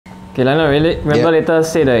Okay, Lionel, remember later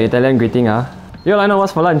say the Italian greeting, Yo, Lionel,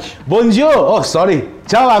 what's for lunch? Bonjour! Oh, sorry.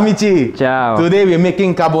 Ciao, amici. Ciao. Today we're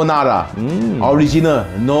making carbonara. Original,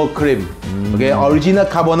 no cream. Okay, original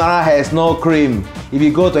carbonara has no cream. If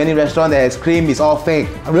you go to any restaurant that has cream, it's all fake.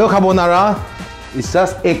 Real carbonara is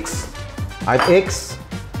just eggs. I have eggs,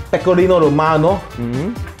 Pecorino Romano,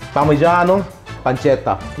 Parmesan,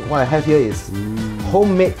 Pancetta. What I have here is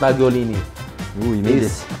homemade tagliolini. Ooh, you made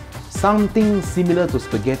this. Something similar to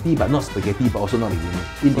spaghetti, but not spaghetti, but also not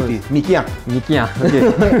linguine. In between. Mikia. Mikia, okay.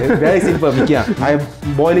 Very simple, Mikia. I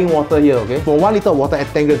have boiling water here, okay? For 1 liter of water, add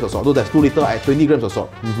 10 grams of salt. So that's 2 liters, add 20 grams of salt.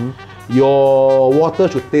 Your water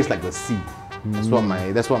should taste like the sea. That's what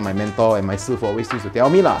my mentor and my self always used to tell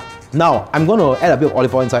me lah. Now, I'm going to add a bit of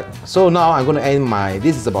olive oil inside. So now I'm going to add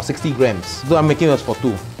this is about 60 grams. So I'm making this for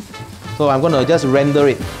 2. So I'm going to just render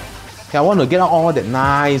it. Okay, I want to get out all that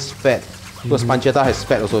nice fat. Because pancetta has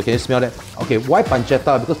fat also, can you smell that? Okay, why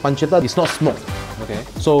pancetta? Because pancetta is not smoked. Okay.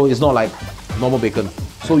 So it's not like normal bacon.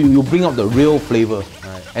 So you bring out the real flavor.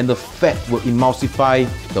 Right. And the fat will emulsify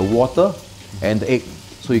the water and the egg.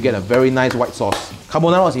 So you get a very nice white sauce.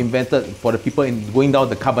 Carbonara was invented for the people going down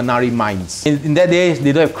the carbonari mines. In that day,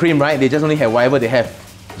 they don't have cream, right? They just only have whatever they have.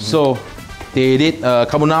 So they did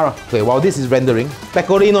carbonara. Okay, while this is rendering,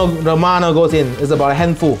 Pecorino Romano goes in. It's about a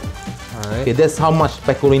handful. Right. Okay, that's how much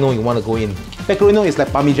pecorino you want to go in. Pecorino is like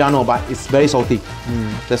Parmigiano, but it's very salty.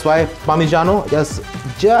 That's why Parmigiano, just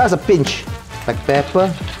a pinch, like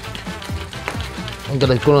pepper. I'm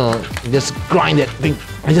gonna just grind that thing.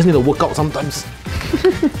 I just need to work out sometimes.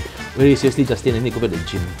 Very seriously, Justin, I need to go back to the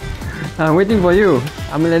gym. I'm waiting for you.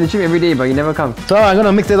 I'm in the gym every day, but you never come. So I'm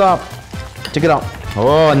gonna mix it up. Check it out.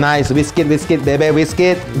 Oh, nice. Biscuit, baby,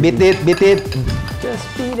 biscuit. Beat it. Just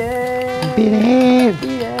beat it. Beat it.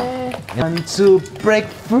 Beat it. Want to break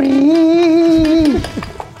free.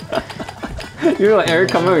 You know,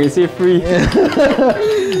 Eric come out when you say free.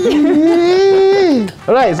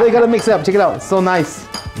 Alright, so you gotta mix it up. Check it out. So nice.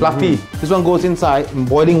 Fluffy. This one goes inside in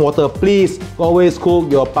boiling water. Please always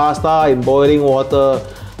cook your pasta in boiling water,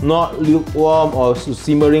 not lukewarm or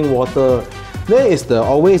simmering water. That is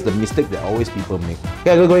always the mistake that always people make.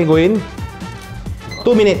 Okay, go in.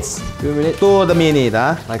 2 minutes. 2 minutes. To the minute,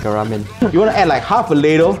 like a ramen. You wanna add like half a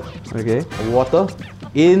ladle. Okay. Of water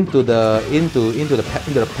into the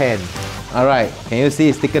pan. All right. Can you see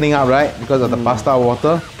it's thickening up, right? Because of the pasta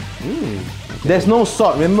water. There's no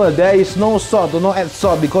salt. Remember, there is no salt. Do not add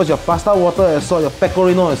salt because your pasta water has salt. Your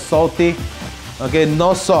pecorino is salty. Okay,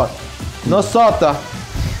 no salt. No salt.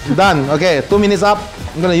 Done. Okay, 2 minutes up.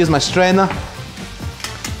 I'm gonna use my strainer.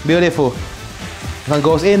 Beautiful. One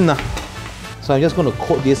goes in. So I'm just gonna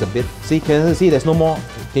coat this a bit. See, can you see there's no more?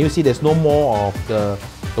 Can you see there's no more of the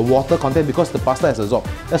water content because the pasta has absorbed.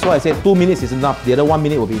 That's why I said 2 minutes is enough. The other 1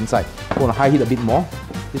 minute will be inside. I'm going to high heat a bit more.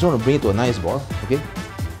 Just want to bring it to a nice boil. Okay.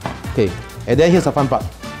 And then here's the fun part.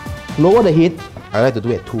 Lower the heat. I like to do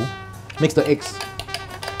it at 2. Mix the eggs.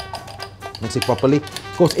 Mix it properly.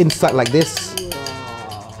 Goes inside like this.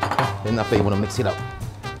 Then after you want to mix it up.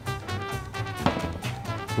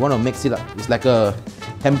 You want to mix it up. It's like a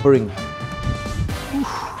tempering.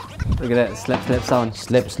 Look at that slap sound.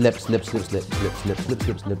 Slap. Okay,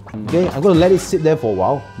 I'm going to let it sit there for a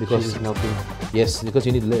while because cheese is melting. Yes, because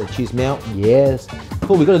you need to let the cheese melt. Yes.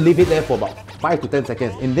 So we're going to leave it there for about 5 to 10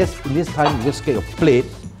 seconds. In this time, you just get a plate.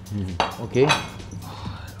 Okay.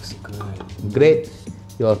 Looks good. Grate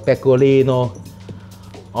your pecorino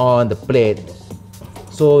on the plate.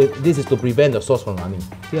 So this is to prevent the sauce from running.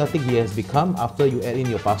 See how thick it has become after you add in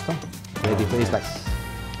your pasta. It's like.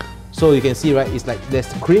 So you can see, right? It's like there's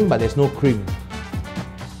cream, but there's no cream.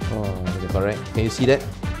 Oh, correct. Can you see that?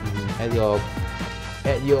 Add your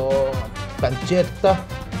pancetta.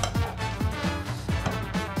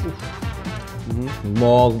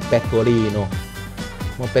 More pecorino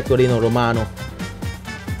romano.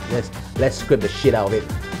 Let's scrape the shit out of it.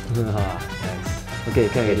 Nice. Okay,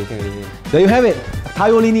 can ready. There you have it.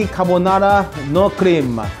 Tagliolini carbonara, no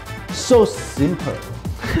cream. So simple.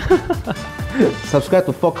 Subscribe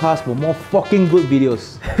to Forecast for more fucking good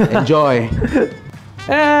videos. Enjoy.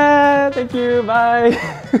 Thank you. Bye.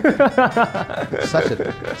 Such a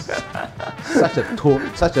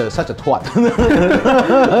twat.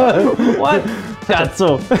 What? That's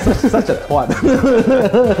so. Such a twat.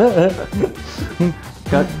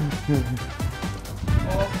 Cut.